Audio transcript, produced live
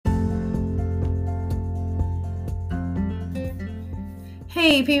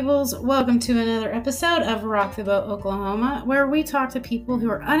Hey peoples, welcome to another episode of Rock the Boat Oklahoma, where we talk to people who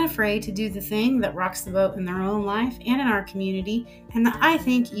are unafraid to do the thing that rocks the boat in their own life and in our community, and that I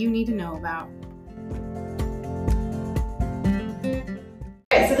think you need to know about.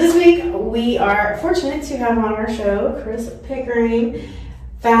 Okay, so this week we are fortunate to have on our show Chris Pickering,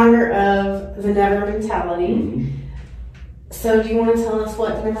 founder of the Never Mentality. Mm-hmm. So do you want to tell us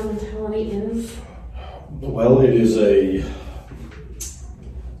what the Never Mentality is? Well, it is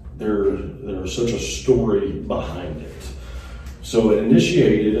there's such a story behind it. So it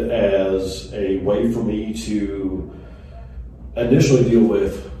initiated as a way for me to initially deal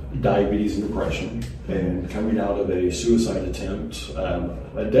with diabetes and depression, and coming out of a suicide attempt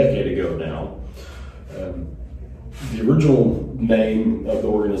a decade ago now. The original name of the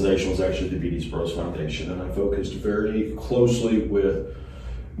organization was actually the Diabetes Bros Foundation, and I focused very closely with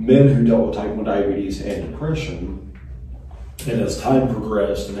men who dealt with type 1 diabetes and depression. And as time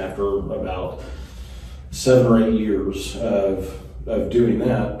progressed, and after about 7 or 8 years of doing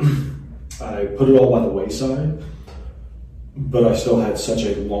that, I put it all by the wayside, but I still had such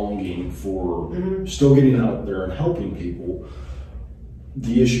a longing for still getting out there and helping people.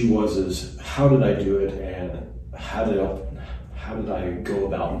 The issue is how did I do it, and how did I go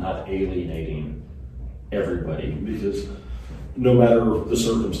about not alienating everybody? Because no matter the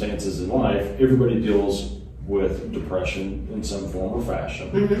circumstances in life, everybody deals with depression in some form or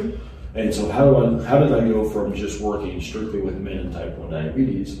fashion. And so how did I go from just working strictly with men in type 1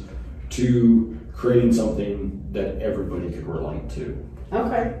 diabetes to creating something that everybody could relate to?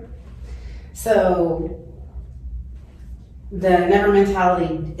 Okay. So the Never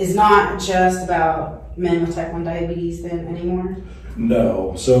Mentality is not just about men with type 1 diabetes then anymore?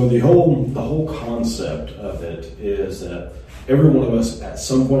 No. So the whole concept of it is that every one of us at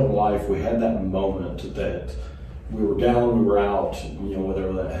some point in life, we had that moment that we were down, we were out,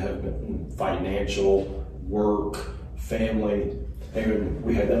 whether that had been financial, work, family, and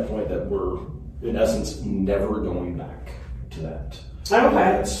we had that point that we're, in essence, never going back to that. Okay. And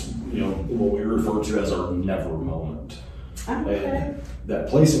that's, what we refer to as our never moment. Okay. And that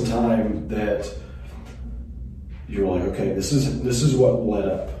place and time that you're like, okay, this is what led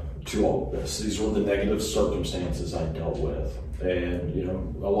up to all of this. These were the negative circumstances I dealt with. And,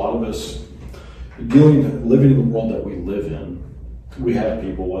 a lot of us living in the world that we live in, we have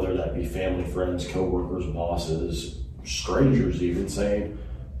people, whether that be family, friends, coworkers, bosses, strangers even, saying,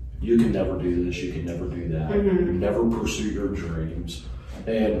 you can never do this, you can never do that, you never pursue your dreams.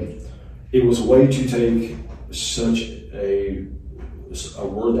 And it was a way to take such a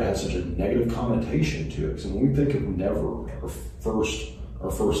word that has such a negative connotation to it. Because when we think of never, our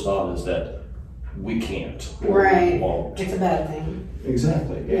first thought is that we can't. Right. We won't. It's a bad thing.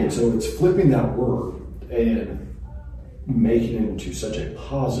 Exactly. Yeah. And so it's flipping that word and making it into such a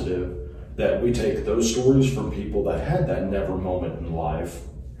positive that we take those stories from people that had that never moment in life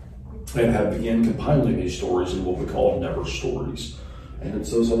and have begun compiling these stories in what we call never stories. And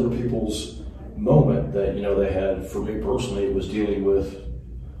it's those other people's moment that, they had. For me personally, it was dealing with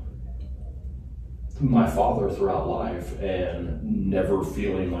my father throughout life and never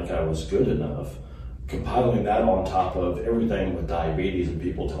feeling like I was good enough. Compiling that on top of everything with diabetes and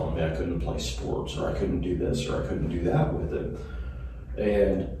people telling me I couldn't play sports or I couldn't do this or I couldn't do that with it.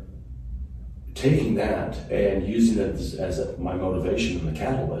 And taking that and using it as my motivation and the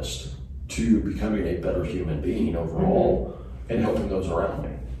catalyst to becoming a better human being overall and helping those around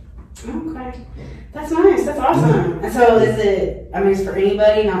me. Okay. That's nice. That's awesome. And so is it, it's for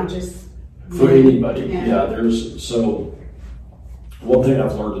anybody, not just... For anybody, yeah. So one thing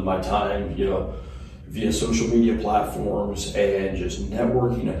I've learned in my time, via social media platforms and just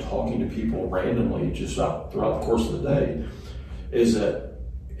networking and talking to people randomly just throughout the course of the day, is that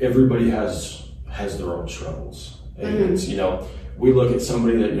everybody has their own struggles. And it's, we look at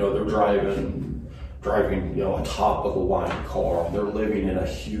somebody that, they're driving, a top of the line car, they're living in a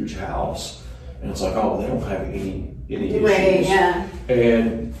huge house, and it's like, oh, they don't have any issues. Right, yeah.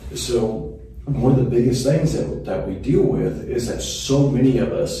 And so one of the biggest things that we deal with is that so many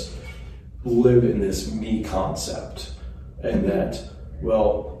of us live in this me concept, and that,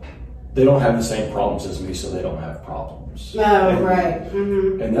 well, they don't have the same problems as me, so they don't have problems. Oh, right.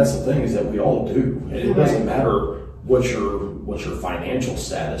 And that's the thing, is that we all do. And it doesn't matter what your financial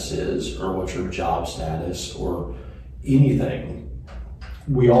status is or what your job status or anything.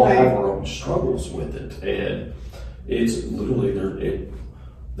 We all have our own struggles with it. And it's literally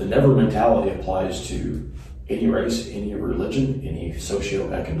the never mentality applies to any race, any religion, any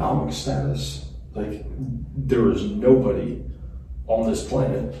socioeconomic status. Like, there is nobody on this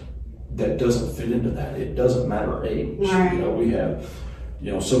planet that doesn't fit into that. It doesn't matter age. Right. We have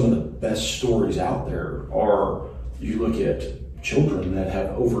some of the best stories out there are, you look at children that have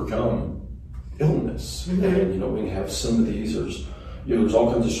overcome illness. Mm-hmm. And, we have some of these, there's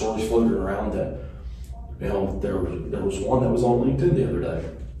all kinds of stories floating around that, there was one that was on LinkedIn the other day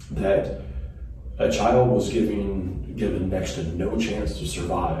that a child was given next to no chance to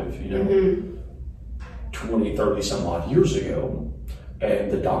survive, mm-hmm. 20, 30 some odd years ago.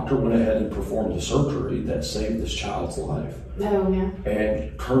 And the doctor went ahead and performed the surgery that saved this child's life. Oh, yeah.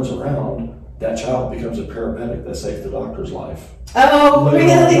 And turns around, that child becomes a paramedic that saved the doctor's life. Oh,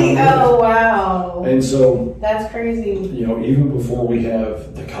 really? Oh, wow. And so, that's crazy. Even before we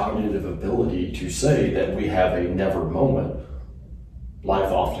have the cognitive ability to say that we have a never moment,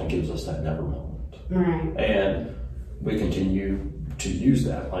 life often gives us that never moment. Right. And we continue to use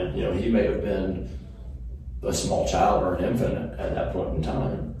that. Like, he may have been a small child or an infant at that point in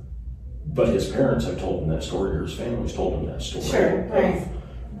time, but his parents have told him that story, or his family's told him that story. Sure, right.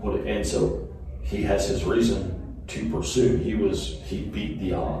 And so he has his reason to pursue. He beat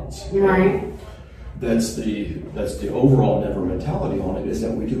the odds. Right. And that's the overall never mentality on it, is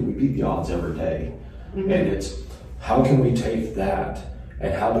that we beat the odds every day. Mm-hmm. And it's, how can we take that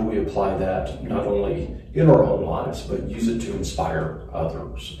and how do we apply that not only in our own lives, but use it to inspire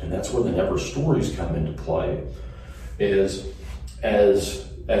others? And that's where the never stories come into play, is as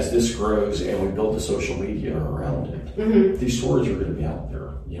this grows and we build the social media around it, mm-hmm. these stories are going to be out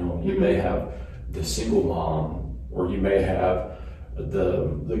there. You mm-hmm. may have the single mom, or you may have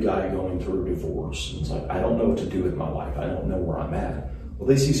the guy going through a divorce. And it's like, I don't know what to do with my life. I don't know where I'm at. Well,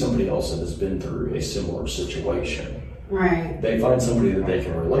 they see somebody else that has been through a similar situation. Right. They find somebody that they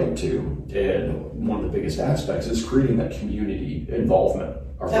can relate to. And one of the biggest aspects is creating that community involvement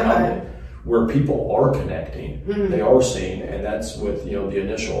around it, where people are connecting, mm-hmm. they are seeing, and that's with, the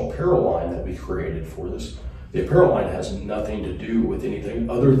initial apparel line that we created for this. The apparel line has nothing to do with anything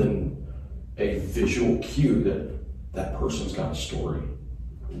other than a visual cue that person's got a story.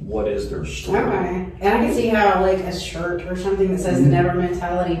 What is their story? Okay. And I can see how, like, a shirt or something that says mm-hmm. the never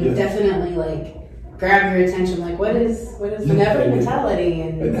mentality would definitely, like, grab your attention. Like, what is the never mentality?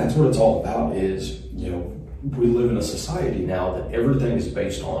 And that's what it's all about, is, we live in a society now that everything is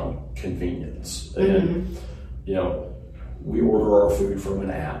based on convenience. And, mm-hmm. We order our food from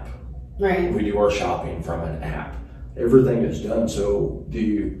an app. Right. We do our shopping from an app. Everything is done. So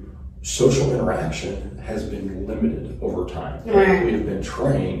the social interaction has been limited over time. Right. And we have been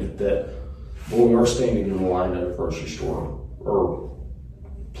trained that when we are standing in a line at a grocery store or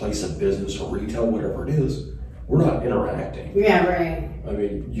place of business or retail, whatever it is, we're not interacting. Yeah, right. I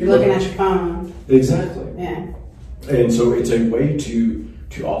mean, you're looking at your phone. Exactly. Yeah. And so it's a way to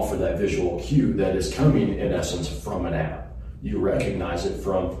offer that visual cue that is coming, in essence, from an app. You recognize it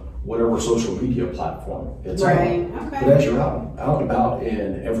from whatever social media platform it's right. on. Okay. But as you're out and about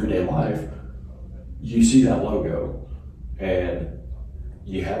in everyday life, you see that logo and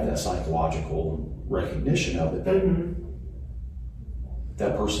you have that psychological recognition of it that mm-hmm.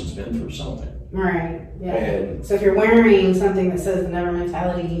 that person's been through something. Right. Yeah. And so if you're wearing something that says the never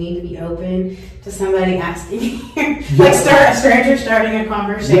mentality, you need to be open to somebody asking you, like a stranger starting a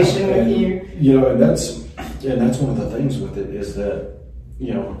conversation with you. And that's one of the things with it, is that,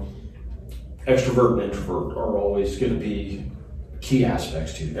 extrovert and introvert are always going to be key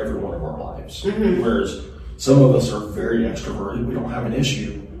aspects to every one of our lives. Mm-hmm. Whereas some of us are very extroverted. We don't have an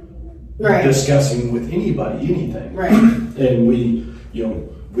issue right. discussing with anybody anything. Right. And we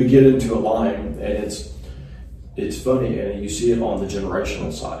get into a line, and it's funny, and you see it on the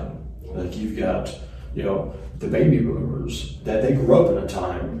generational side. Like, you've got, the baby boomers, that they grew up in a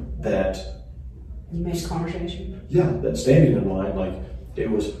time that you missed conversation. Yeah, that standing in line, like, it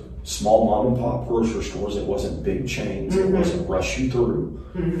was small mom and pop grocery stores. It wasn't big chains. Mm-hmm. It wasn't rush you through.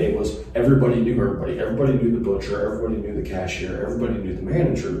 Mm-hmm. It was, everybody knew everybody. Everybody knew the butcher. Everybody knew the cashier. Everybody knew the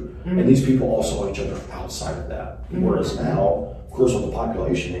manager. Mm-hmm. And these people all saw each other outside of that. Mm-hmm. Whereas now, of course, with the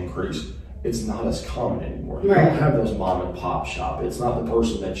population increase, it's not as common anymore. You don't have those mom and pop shop. It's not the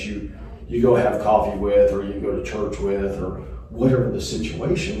person that you go have coffee with, or you go to church with, or whatever the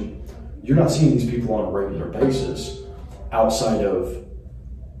situation. You're not seeing these people on a regular basis outside of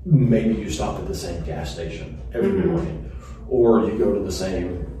maybe you stop at the same gas station every mm-hmm. morning, or you go to the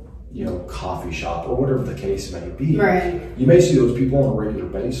same, coffee shop, or whatever the case may be. Right. You may see those people on a regular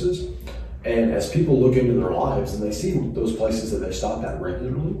basis, and as people look into their lives and they see those places that they stop at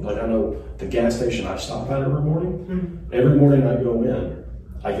regularly, like, I know the gas station I stop at every morning, mm-hmm. every morning I go in,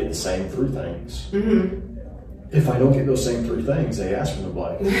 I get the same 3 things. Mm-hmm. If I don't get those same 3 things, they ask me,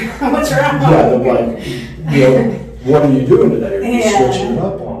 like, what's wrong? Yeah, they're like, what are you doing today? Are you switching it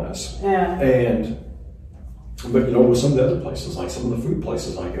up on us? Yeah. And But with some of the other places, like some of the food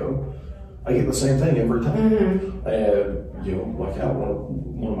places I go, I get the same thing every time. Like out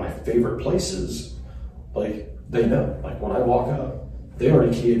one of my favorite places, like they know, like when I walk up, they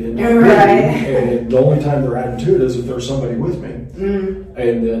already key it in. Right. And the only time they're adding to it is if there's somebody with me.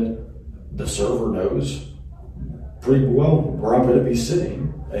 And then the server knows pretty well where I'm going to be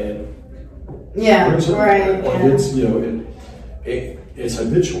sitting. And right. Like it's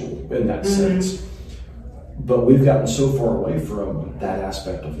habitual in that sense. But we've gotten so far away from that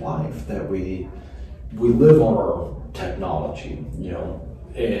aspect of life that we live on our technology,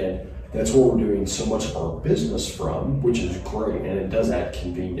 and that's where we're doing so much of our business from, which is great, and it does add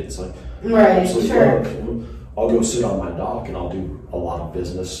convenience. Like, right, sure. I'll go sit on my dock and I'll do a lot of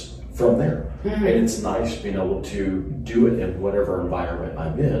business from there, and it's nice being able to do it in whatever environment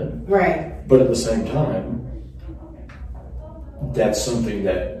I'm in. Right. But at the same time, that's something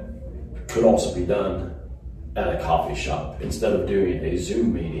that could also be done at a coffee shop instead of doing a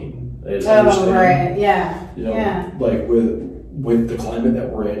Zoom meeting. Right, like with the climate that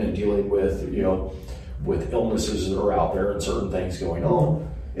we're in and dealing with, with illnesses that are out there and certain things going on,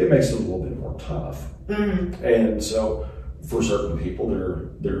 it makes it a little bit more tough. And so for certain people,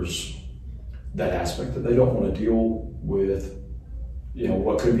 there's that aspect that they don't want to deal with,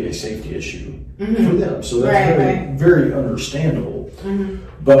 what could be a safety issue for them. So that's very understandable.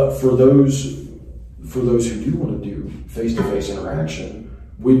 But for those who do want to do face-to-face interaction,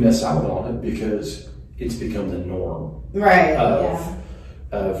 we miss out on it because it's become the norm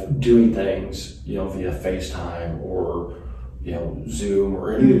of doing things, via FaceTime or Zoom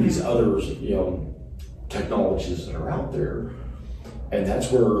or any of these others, technologies that are out there. And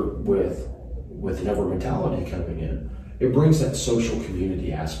that's where with Never Mentality coming in, it brings that social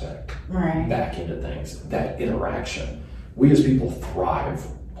community aspect back into things, that interaction. We as people thrive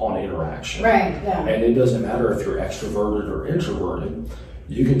on interaction. And it doesn't matter if you're extroverted or introverted.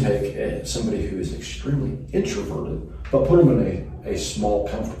 You can take somebody who is extremely introverted, but put them in a small,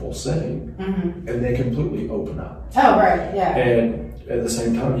 comfortable setting, and they completely open up. And at the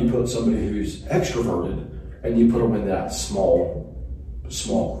same time, you put somebody who's extroverted, and you put them in that small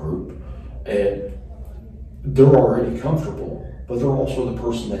group, and they're already comfortable, but they're also the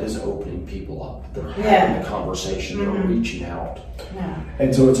person that is opening people up. They're having a conversation, they're reaching out.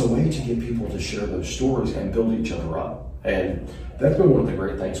 And so it's a way to get people to share those stories and build each other up. And that's been one of the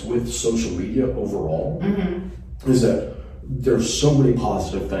great things with social media overall, is that there's so many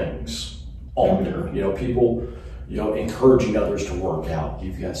positive things on there. People, encouraging others to work out.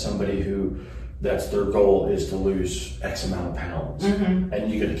 You've got somebody who that's their goal is to lose X amount of pounds,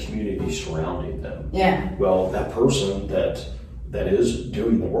 and you get a community surrounding them. Well, that person that is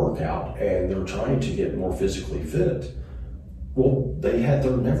doing the workout and they're trying to get more physically fit, well, they had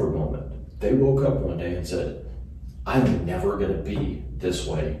their never moment. They woke up one day and said, I'm never going to be this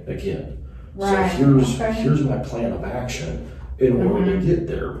way again. So here's my plan of action in order to get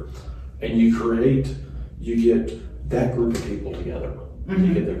there. And you get that group of people together.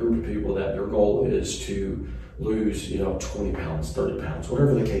 You get the group of people that their goal is to lose, 20 pounds, 30 pounds,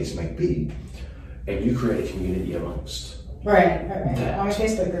 whatever the case may be. And you create a community amongst that. On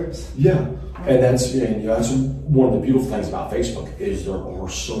Facebook groups. And that's one of the beautiful things about Facebook is there are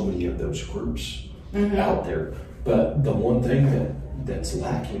so many of those groups out there. But the one thing that's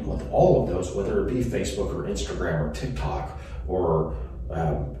lacking with all of those, whether it be Facebook or Instagram or TikTok or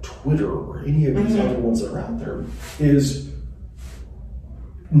Twitter or any of these other ones that are out there, is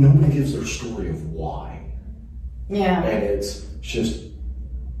nobody gives their story of why. And it's just,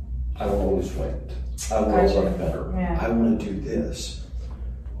 I want to lose weight. I want to look better. I want to do this.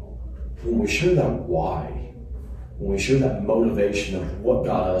 When we share that why, when we share that motivation of what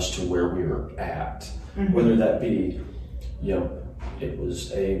got us to where we were at, whether that be, it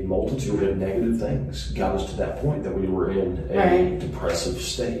was a multitude of negative things got us to that point that we were in a depressive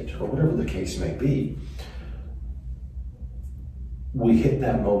state or whatever the case may be. We hit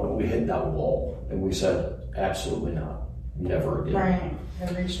that moment, we hit that wall, and we said, absolutely not, never again.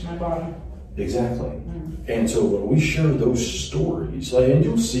 I reached my bottom. Exactly. And so when we share those stories, and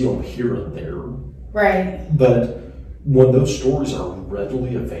you'll see them here and there, but when those stories are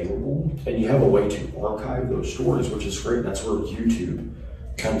readily available and you have a way to archive those stories, which is great, that's where YouTube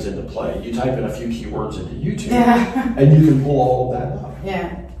comes into play. You type in a few keywords into YouTube and you can pull all of that up.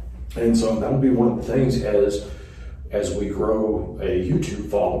 And so that'll be one of the things as we grow a YouTube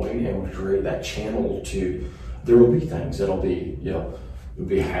following and we create that channel there will be things that'll be, it would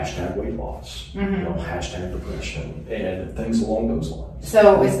be hashtag weight loss, hashtag depression, and things along those lines.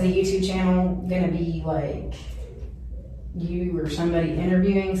 So is the YouTube channel going to be you or somebody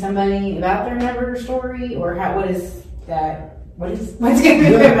interviewing somebody about their never story, or what is that? What's going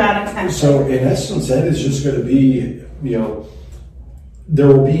to be about it? So in essence, that is just going to be, there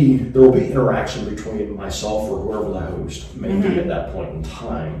will be interaction between myself or whoever the host may be at that point in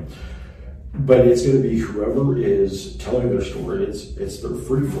time. But it's going to be whoever is telling their story. It's their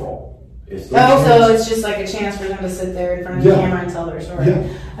free for all. So it's just like a chance for them to sit there in front of the camera and tell their story. Yeah.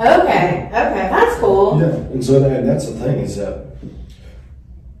 Okay, that's cool. Yeah, and so that's the thing, is that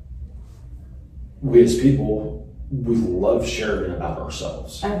we as people, we love sharing about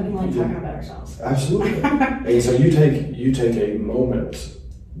ourselves. We like talking about ourselves. Absolutely. And so you take a moment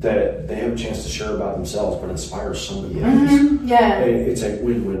that they have a chance to share about themselves, but inspires somebody else. Yeah. And it's a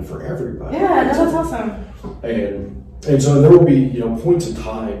win-win for everybody. Yeah, that's awesome. And so there will be, points in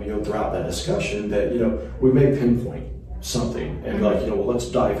time, throughout that discussion that, we may pinpoint something and well,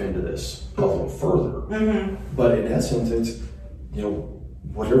 let's dive into this a little further. But in essence, it's,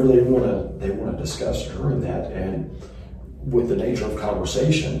 whatever they want to discuss during that, and with the nature of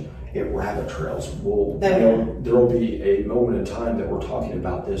conversation, it rabbit trails. There will be a moment in time that we're talking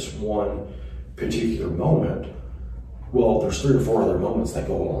about this one particular moment. Well, there's 3 or 4 other moments that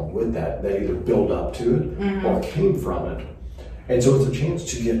go along with that. They either build up to it or came from it. And so it's a chance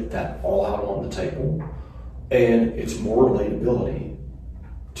to get that all out on the table. And it's more relatability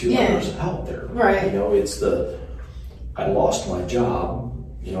to others out there. Right. It's I lost my job,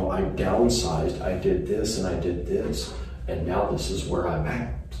 I downsized, I did this and I did this, and now this is where I'm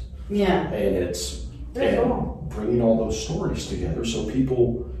at. Yeah. And it's cool. Bringing all those stories together so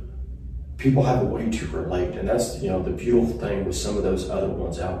people have a way to relate. And that's, the beautiful thing with some of those other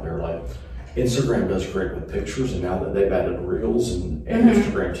ones out there. Like Instagram does great with pictures, and now that they've added Reels and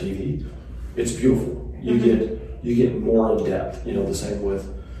Instagram TV, it's beautiful. You get more in depth. The same with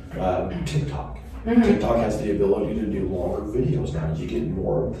TikTok. TikTok has the ability to do longer videos now. You get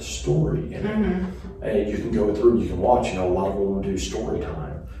more of the story in it. And you can go through and you can watch, a lot of them will do story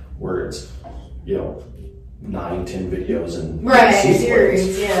time, where it's, 9, 10 videos and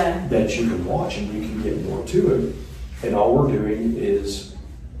series, that you can watch, and you can get more to it. And all we're doing is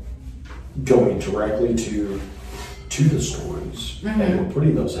going directly to the stories, and we're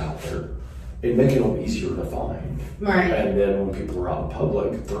putting those out there and making them easier to find. Right. And then when people are out in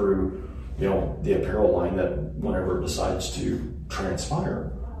public through, the apparel line, that whenever it decides to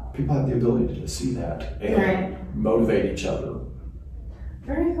transpire, people have the ability to see that and motivate each other.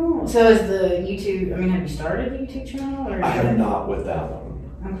 Very cool. So is the YouTube, have you started a YouTube channel? Or I have not with that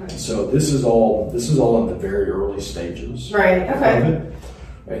one. Okay. So this is all in the very early stages. Right, okay. Of it.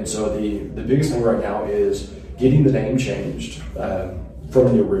 And so the biggest thing right now is getting the name changed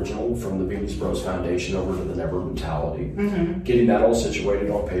from the original, from the Beanies Bros Foundation over to the Never Mentality. Getting that all situated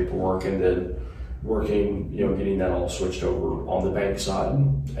on paperwork, and then working, getting that all switched over on the bank side.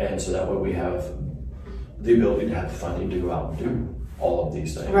 And so that way we have the ability to have the funding to go out and do all of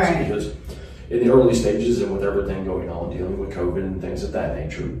these things. Right. Because in the early stages, and with everything going on, dealing with COVID and things of that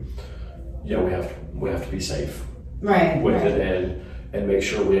nature, we have to be safe with it, and make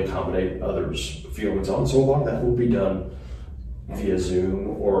sure we accommodate others' feelings on it. So a lot of that will be done via Zoom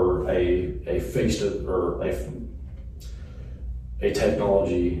or a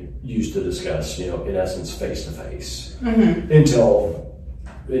technology used to discuss, in essence, face to face, until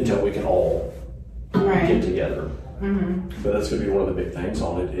we can all get together. But that's going to be one of the big things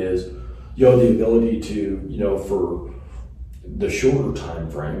on it is, the ability to, for the shorter time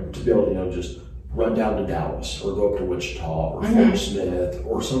frame, to be able to, just run down to Dallas or go up to Wichita or Fort Smith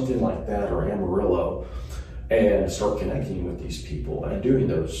or something like that, or Amarillo, and start connecting with these people and doing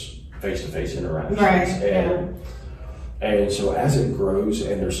those face-to-face interactions. And so as it grows,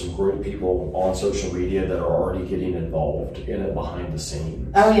 and there's some great people on social media that are already getting involved in it behind the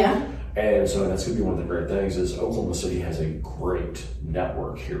scenes. Oh, yeah? And so that's going to be one of the great things is Oklahoma City has a great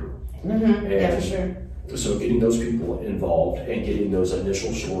network here. Yeah, for sure. So getting those people involved and getting those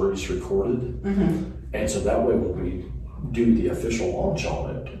initial stories recorded. And so that way when we do the official launch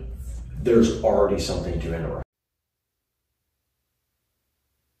on it, there's already something to interact.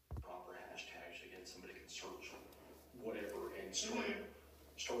 Proper hashtags, again, somebody can search whatever and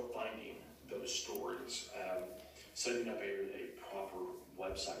start finding those stories. Setting up a proper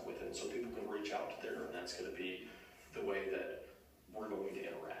website with it so people can reach out to there, and that's going to be the way that we're going to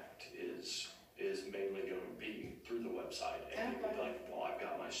interact is mainly going to be through the website. And people be like, well, I've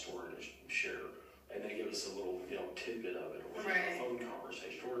got my story to share, and they give us a little tidbit of it, or a phone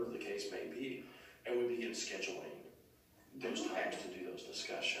conversation, or whatever the case may be, and we begin scheduling those times to do those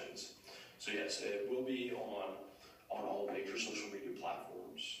discussions. So yes, it will be on all major social media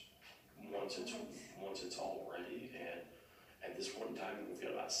platforms once it's all ready, and at this point in time, we've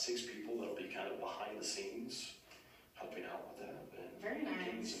got about 6 people that'll be kind of behind the scenes helping out with that. And very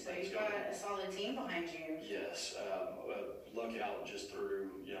nice. So you've got a solid team behind you. Yes. Luck out just through,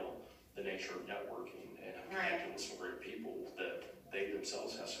 the nature of networking and connecting with some great people that they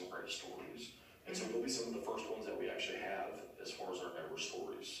themselves have some great stories. And so they'll be some of the first ones that we actually have as far as our member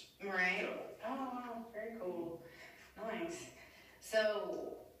stories. Right. Oh, wow. Very cool. Nice.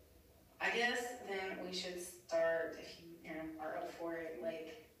 So I guess then we should start, if you are up for it,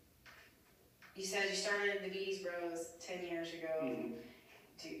 like you said you started the Beatties Bros 10 years ago. Mm-hmm.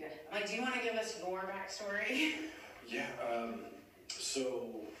 Do you want to give us your backstory? Yeah.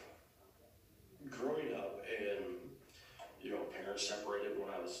 So growing up and, parents separated when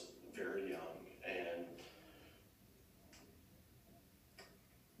I was very young, and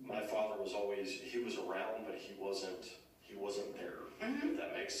my father was always, he was around, but he wasn't there, if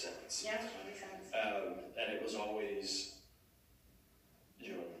that makes sense. Yeah, that makes sense. And it was always,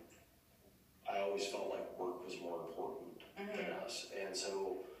 I always felt like work was more important than us. And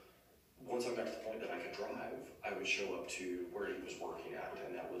so once I got to the point that I could drive, I would show up to where he was working at,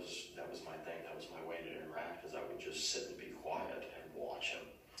 and that was my thing. That was my way to interact, is I would just sit and be quiet and watch him.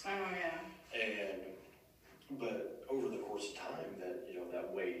 Oh, yeah. But over the course of time,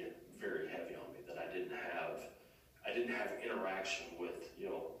 that weighed very heavy on me, that I didn't have interaction with,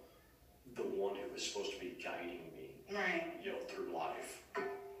 the one who was supposed to be guiding me, through life.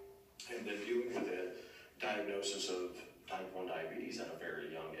 And then dealing with a diagnosis of type 1 diabetes at a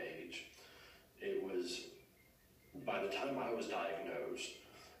very young age, it was, by the time I was diagnosed,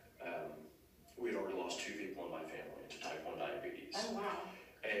 we had already lost 2 people in my family to type 1 diabetes. Oh, wow.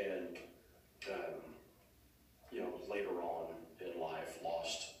 And, later on in life,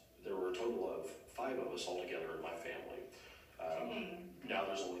 there were a total of 5 of us altogether in my family. Now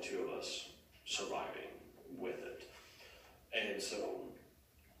there's only 2 of us surviving with it. And so,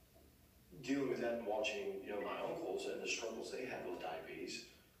 dealing with that and watching, my uncles and the struggles they had with diabetes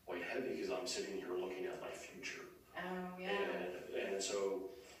weighed heavy, because I'm sitting here looking at my future. Oh, yeah. And so,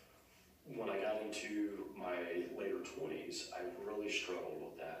 when I got into my later 20s, I really struggled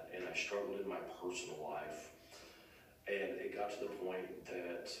with that, and I struggled in my personal life. And it got to the point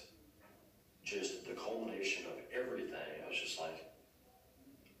that just the culmination of everything, I was just like,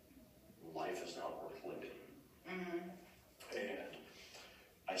 life is not worth living. And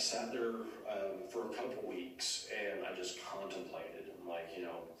I sat there for a couple weeks, and I just contemplated. I'm like, I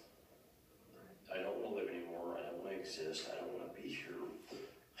don't want to live anymore. I don't want to exist. I don't want to be here.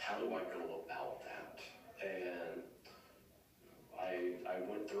 How do I go about that? And I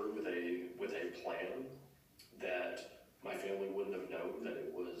went through with a plan that my family wouldn't have known that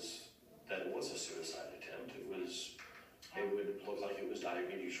it was a suicide attempt. It would look like it was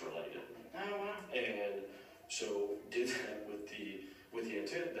diabetes related. Oh, wow. And so did that with the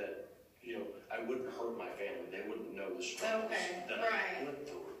intent that, I wouldn't hurt my family. They wouldn't know the struggles that I went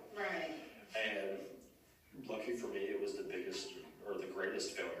through. Right. And lucky for me, it was the biggest or the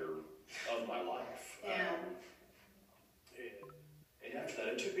greatest failure of my life. Yeah. And after that,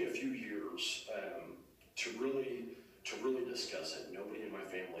 it took me a few years to really discuss it. Nobody in my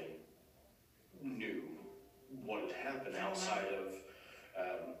family knew what had happened outside of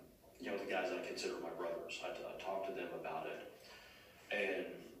the guys I consider my brothers. I talked to them about it, and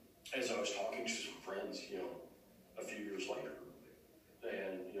as I was talking to some friends, a few years later,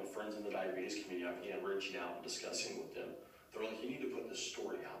 and friends in the diabetes community, I began reaching out and discussing with them. They're like, you need to put this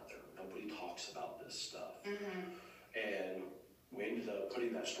story out there. Nobody talks about this stuff. And we ended up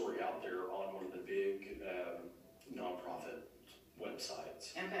putting that story out there on one of the big nonprofit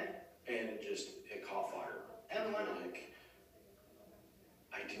websites. Okay. And it caught fire. Oh, wow. Like,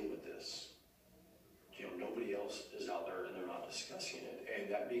 I deal with this. Nobody else is out there, and they're not discussing it.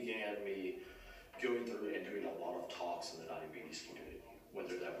 And that began me going through and doing a lot of talks in the diabetes community,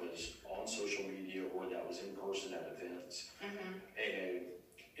 whether that was on social media or that was in person at events. And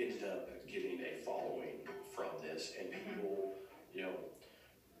ended up getting a following from this, and people,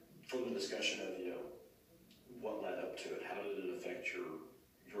 from the discussion of, what led up to it, how did it affect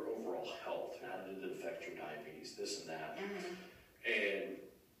your overall health, how did it affect your diabetes, this and that. And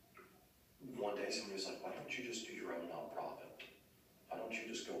one day somebody was like, why don't you just do your own nonprofit? Why don't you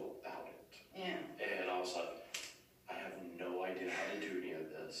just go about it? Yeah. And I was like, I have no idea how to do any of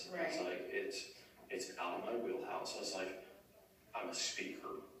this. Right. It's like, it's out of my wheelhouse. I was like, I'm a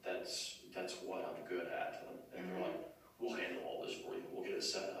speaker. That's what I'm good at. And they're like, we'll handle all this for you. We'll get it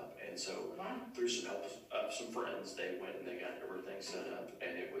set up. And so through some help of some friends, they went and they got everything set up.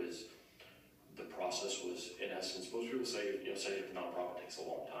 And it was the process was, in essence, most people say, setting up a nonprofit takes a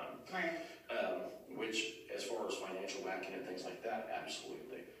long time. Right. Which, as far as financial backing and things like that,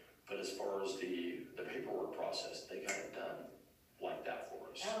 absolutely. But as far as the paperwork process, they got it done like that for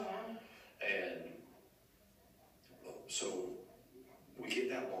us. Oh, wow. And so we get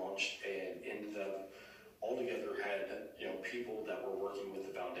that launched and ended up altogether had, people that were working with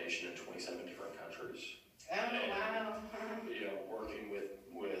the foundation in 27 different countries. Oh, and, wow. Working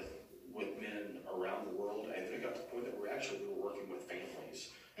with men around the world. And it got to the point that we were working with families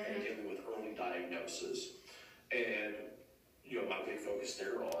and dealing with early diagnosis. And, my big focus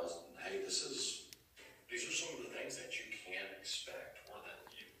there was, hey, these are some of the things that you can expect or that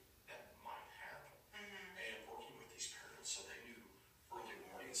might happen. And working with these parents so they knew early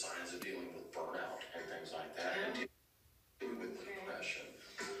warning signs of dealing with burnout and things like that, and dealing with the depression.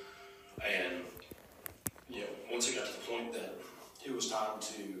 And once it got to the point that it was time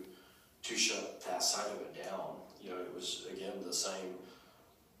to shut that side of it down, it was again the same.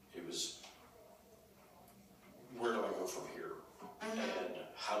 It was, where do I go from here? And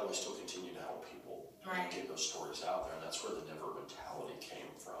how do I still continue to help people and get those stories out there? And that's where the never mentality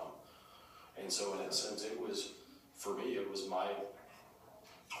came from. And so in essence, it was, for me, it was my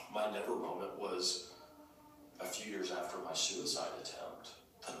never moment was a few years after my suicide attempt,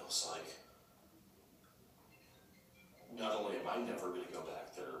 that I was like, not only am I never going to go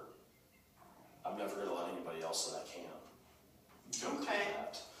back there, I'm never going to let anybody else that I can go through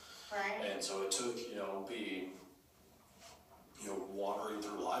that. Right. And so it took, being, wandering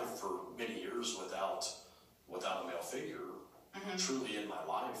through life for many years without a male figure, truly in my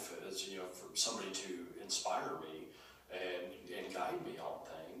life, as for somebody to inspire me and guide me on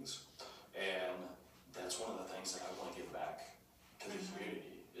things. And that's one of the things that I want to give back to the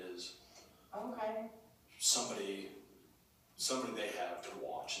community is somebody they have to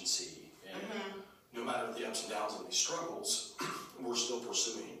watch and see. And no matter the ups and downs of these struggles, we're still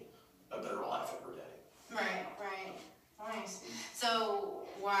pursuing a better life every day. Right. Nice. So,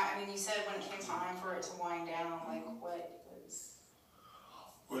 you said when it came time for it to wind down, what was...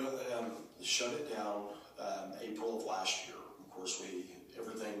 Well, shut it down April of last year. Of course,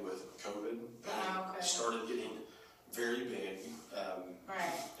 everything with COVID started getting very big.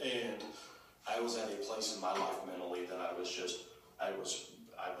 And I was at a place in my life mentally that I was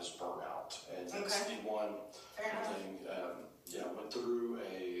burnt out. And that's the one thing. I went through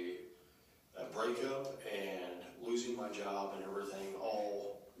a breakup and losing my job and everything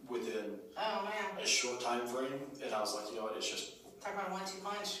all within a short time frame. And I was like, it's just... Talk about a 1-2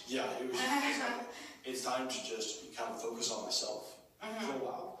 punch. Yeah, it was it's time to just kind of focus on myself for a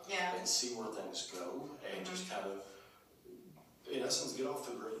while and see where things go and just kind of, in essence, get off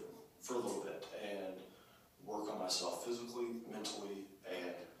the grid for a little bit and work on myself physically, mentally,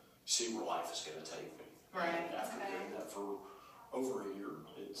 and see where life is going to take me. Right. And after doing that for over a year,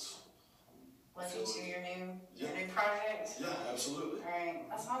 it's... Led you to your new project? Yeah, absolutely. All right,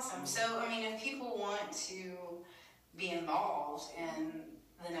 that's awesome. So, if people want to be involved in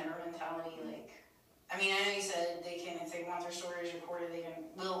the never mentality, I know you said they can, if they want their stories recorded,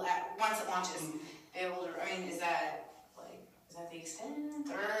 once it launches, be able to, is that the extent?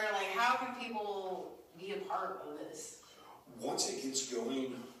 Or, how can people be a part of this? Once it gets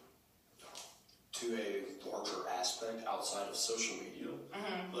going to a larger aspect outside of social media,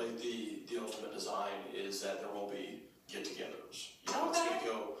 the ultimate design is that there will be get-togethers. It's going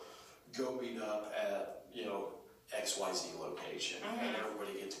to go meet up at, XYZ location, and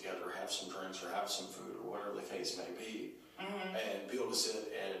everybody get together, have some drinks or have some food or whatever the case may be, and be able to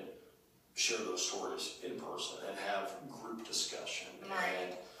sit and share those stories in person and have group discussion.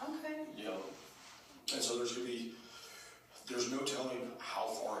 Right. And so there's no telling how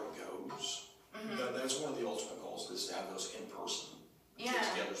far it goes. That's one of the ultimate goals, is to have those in-person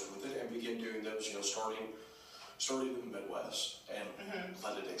get-togethers with it and begin doing those, starting in the Midwest and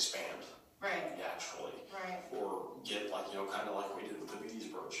let it expand. Right. Naturally. Right. Or get kind of like we did with the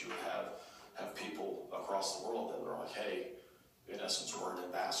Beatties brooch. You would have people across the world that are like, hey, in essence, we're an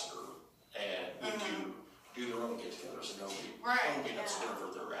ambassador, and we do their own get-togethers and they'll meet us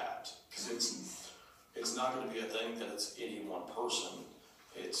wherever they're at. Because it's not going to be a thing that it's any one person.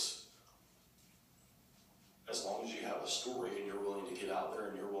 It's as long as you have a story and you're willing to get out there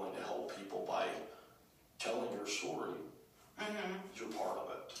and you're willing to help people by telling your story. You're part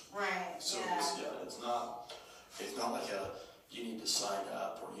of it. Right. So it's not like you need to sign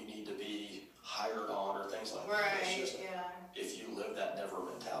up or you need to be hired on or things like that. It's just if you live that never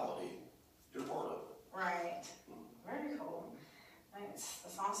mentality, you're part of it. Right. Very cool. Nice.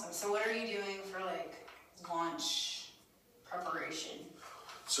 That's awesome. So what are you doing for launch preparation?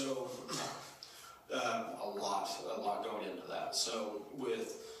 So A lot going into that. So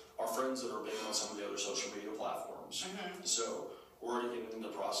with our friends that are big on some of the other social media platforms, so we're already getting in the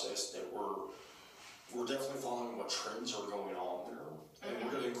process that we're definitely following what trends are going on there, and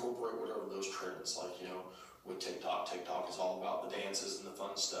we're going to incorporate whatever those trends, like, you know, with TikTok is all about the dances and the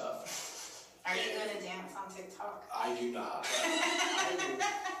fun stuff. Are you going to dance on TikTok? I do not.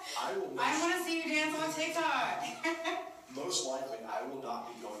 I will. I want to see you dance on TikTok. Most likely, I will not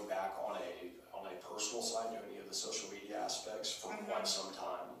be going back on a personal side to any of the social media aspects for quite some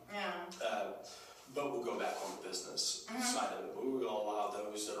time. Yeah. But we'll go back on the business side of it. But we will allow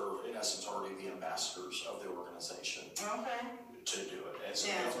those that are, in essence, already the ambassadors of the organization to do it. And so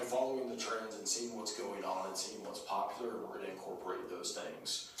definitely following the trends and seeing what's going on and seeing what's popular, and we're going to incorporate those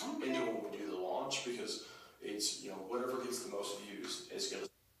things into when we do the launch, because it's, you know, whatever gets the most views is going to.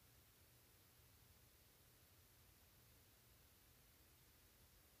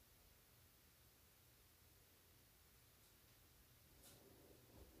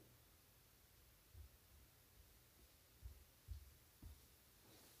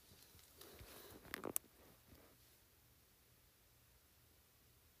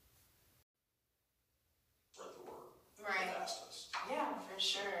 Spread the word the fastest. Yeah, for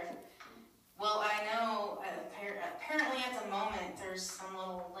sure. Well, I know apparently at the moment there's some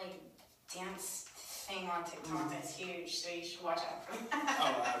little like dance thing on TikTok that's huge, so you should watch out for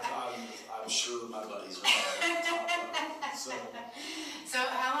that. I'm sure my buddies are on top of it. So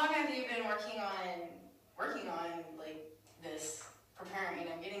how long have you been working on like this, preparing, you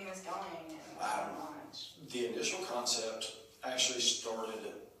know, getting this going and launch? The initial concept actually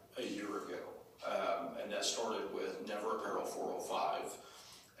started a year ago. And that started with Never Apparel 405,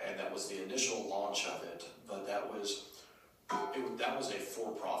 and that was the initial launch of it. But that was a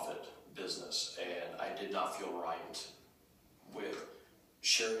for-profit business, and I did not feel right with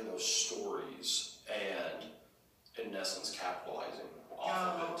sharing those stories and, in essence, capitalizing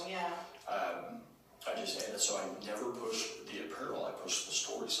off of it. Yeah. So I never pushed the apparel. I pushed the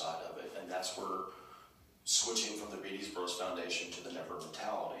story side of it, and that's where switching from the Beatties Bros Foundation to the Never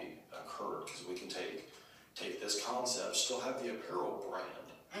mentality occurred, because we can take this concept, still have the apparel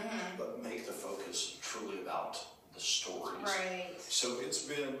brand, but make the focus truly about the stories. Right. So it's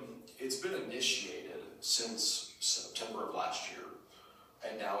been initiated since September of last year,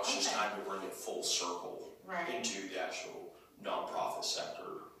 and now it's just time to bring it full circle into the actual nonprofit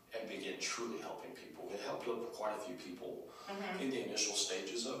sector and begin truly helping people. It helped quite a few people in the initial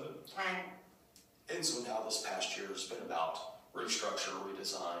stages of it. Right. And so now this past year has been about restructure,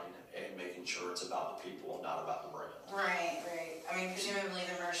 redesign, and making sure it's about the people and not about the brand. Right. I mean, presumably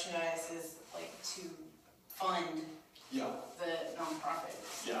the merchandise is like to fund the nonprofit.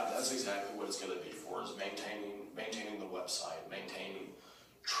 Yeah, that's exactly what it's going to be for, is maintaining the website, maintaining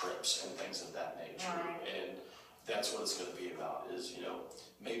trips and things of that nature. Right. And that's what it's going to be about, is, you know,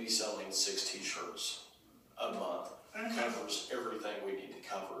 maybe selling 6 t-shirts a month covers everything we need to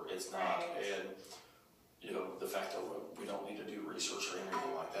cover. It's not, and you know, the fact that we don't need to do research or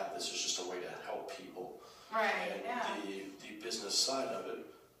anything like that. This is just a way to help people. Right. And the business side of it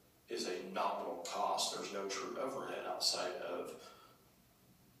is a nominal cost. There's no true overhead outside of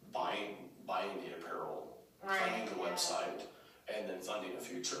buying the apparel, funding the website, and then funding a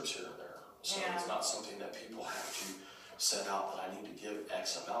few trips here and there. So it's not something that people have to set out that I need to give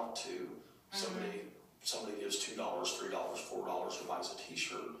X amount to. Somebody gives $2, $3, $4 who buys a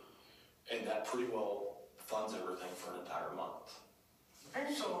t-shirt, and that pretty well funds everything for an entire month.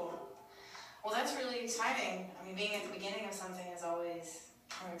 Very cool. Well, that's really exciting. I mean, being at the beginning of something is always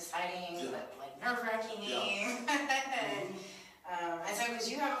kind of exciting, but like nerve-wracking. And so, because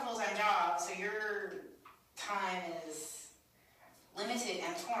you have a full-time job, so your time is limited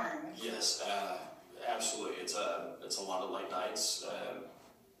and torn. Yes, absolutely. It's a lot of late nights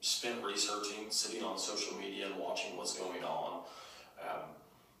spent researching, sitting on social media and watching what's going on.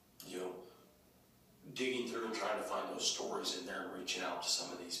 You know, digging through and trying to find those stories in there and reaching out to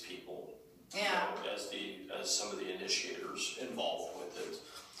some of these people. Yeah. You know, as some of the initiators involved with it.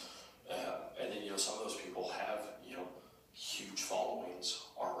 And then, you know, some of those people have, you know, huge followings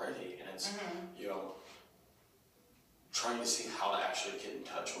already. And it's, you know, trying to see how to actually get in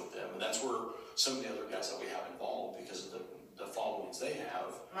touch with them. And that's where some of the other guys that we have involved, because of the followings they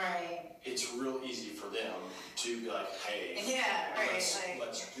have, it's real easy for them to be like, hey,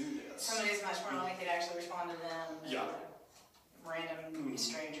 let's do this. Somebody's much more likely to actually respond to them than a random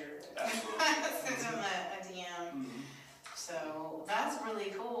stranger. Sends them a DM. So that's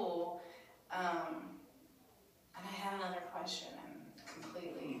really cool. And I had another question and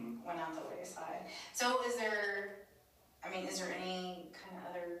completely went out the wayside. So is there any kind of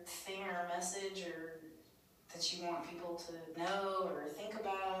other thing or message or that you want people to know or think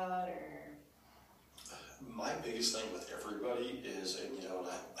about? Or my biggest thing with everybody is, and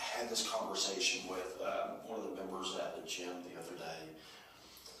I had this conversation with one of the members at the gym the other day,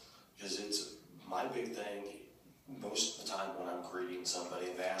 because it's my big thing. Most of the time when I'm greeting somebody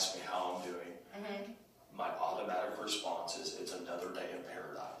and they ask me how I'm doing, my automatic response is, it's another day in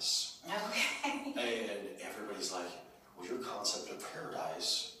paradise. Okay. And everybody's like, well, your concept of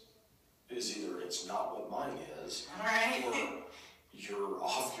paradise is either it's not what mine is, right, or you're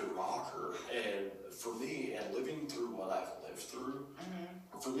off your rocker. And for me, and living through what I've lived through,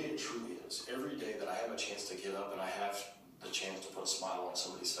 for me it truly is. Every day that I have a chance to get up and I have the chance to put a smile on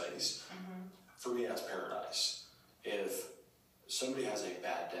somebody's face, for me that's paradise. If somebody has a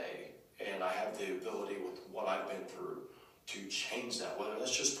bad day and I have the ability with what I've been through to change that, whether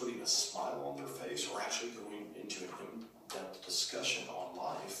that's just putting a smile on their face or actually going into an in-depth discussion on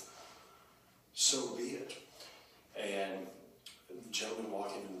life, so be it. And the gentleman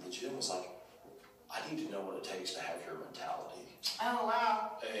walking into the gym was like, I need to know what it takes to have your mentality. Oh,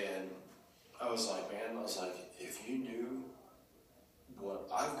 wow. And I was like, if you knew what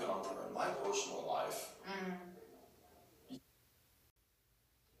I've gone through in my personal life,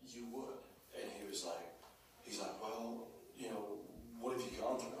 you would. And he's like, well, what have you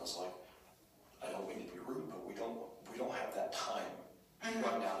gone through? And I was like, I don't mean to be rude, but we don't have that time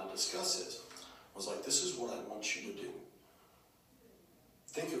right now to discuss it. I was like, this is what I want you to do.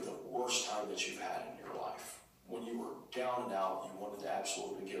 Think of the worst time that you've had in your life, when you were down and out, you wanted to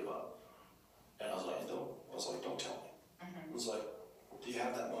absolutely give up. And I was like, no. I was like, don't tell me. I was like, do you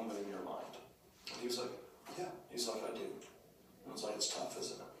have that moment in your mind? And he was like, yeah. He's like, I do. And I was like, it's tough,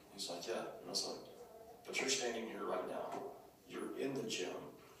 isn't it? He's like, yeah. And I was like, but you're standing here right now. You're in the gym,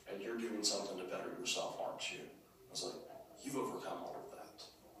 and you're doing something to better yourself, aren't you? I was like, you've overcome all of that.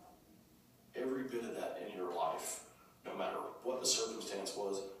 Every bit of that in your life, no matter what the circumstance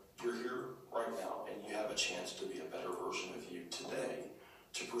was, you're here right now, and you have a chance to be a better version of you today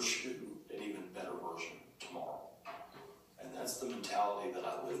to pursue an even better version tomorrow. And that's the mentality that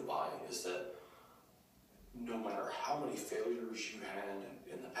I live by, is that no matter how many failures you had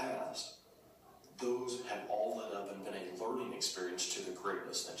in the past, those have all led up and been a learning experience to the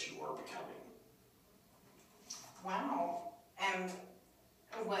greatness that you are becoming. Wow. And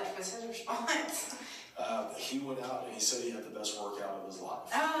what was his response? He went out and he said he had the best workout of his life.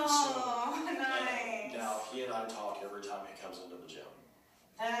 Oh, so, nice. Now, he and I talk every time he comes into the gym.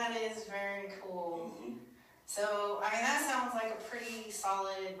 That is very cool. So, that sounds like a pretty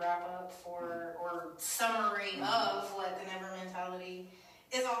solid wrap-up or summary of what the Never mentality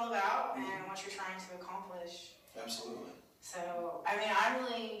is all about and what you're trying to accomplish. Absolutely. So, I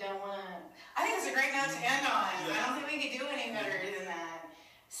really don't want to... I think it's a great note to end on. Yeah. I don't think we could do any better than that.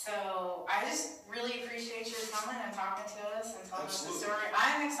 So, I just really appreciate your coming and talking to us and telling us the story.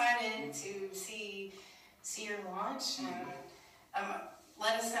 I'm excited to see your launch and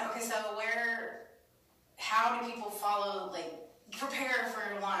let us know. Okay, so how do people follow, prepare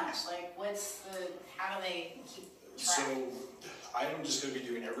for your launch? How do they keep track? So, I am just going to be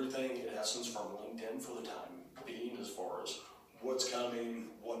doing everything in essence from LinkedIn for the time being, as far as what's coming,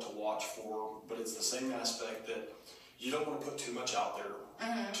 what to watch for, but it's the same aspect that you don't want to put too much out there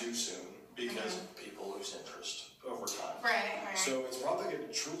too soon, because people lose interest over time. Right. So it's probably going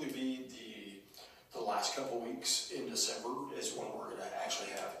to truly be the last couple weeks in December is when we're going to actually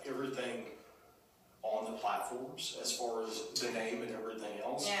have everything on the platforms as far as the name and everything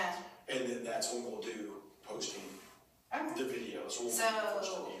else. Yeah. And then that's when we'll do posting the videos. We'll so, the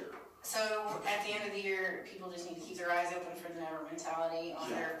first of the year. So at the end of the year, people just need to keep their eyes open for the Never mentality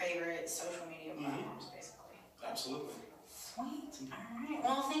on their favorite social media platforms, basically. Absolutely. Sweet. All right.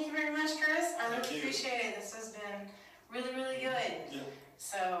 Well, thank you very much, Chris. I really appreciate it. This has been really, really good. Yeah.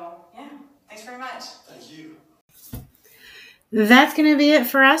 So, thanks very much. Thank you. That's going to be it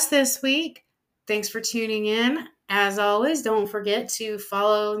for us this week. Thanks for tuning in. As always, don't forget to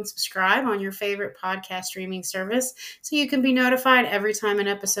follow and subscribe on your favorite podcast streaming service so you can be notified every time an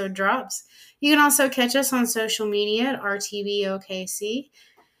episode drops. You can also catch us on social media at RTBOKC.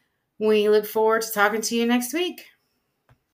 We look forward to talking to you next week.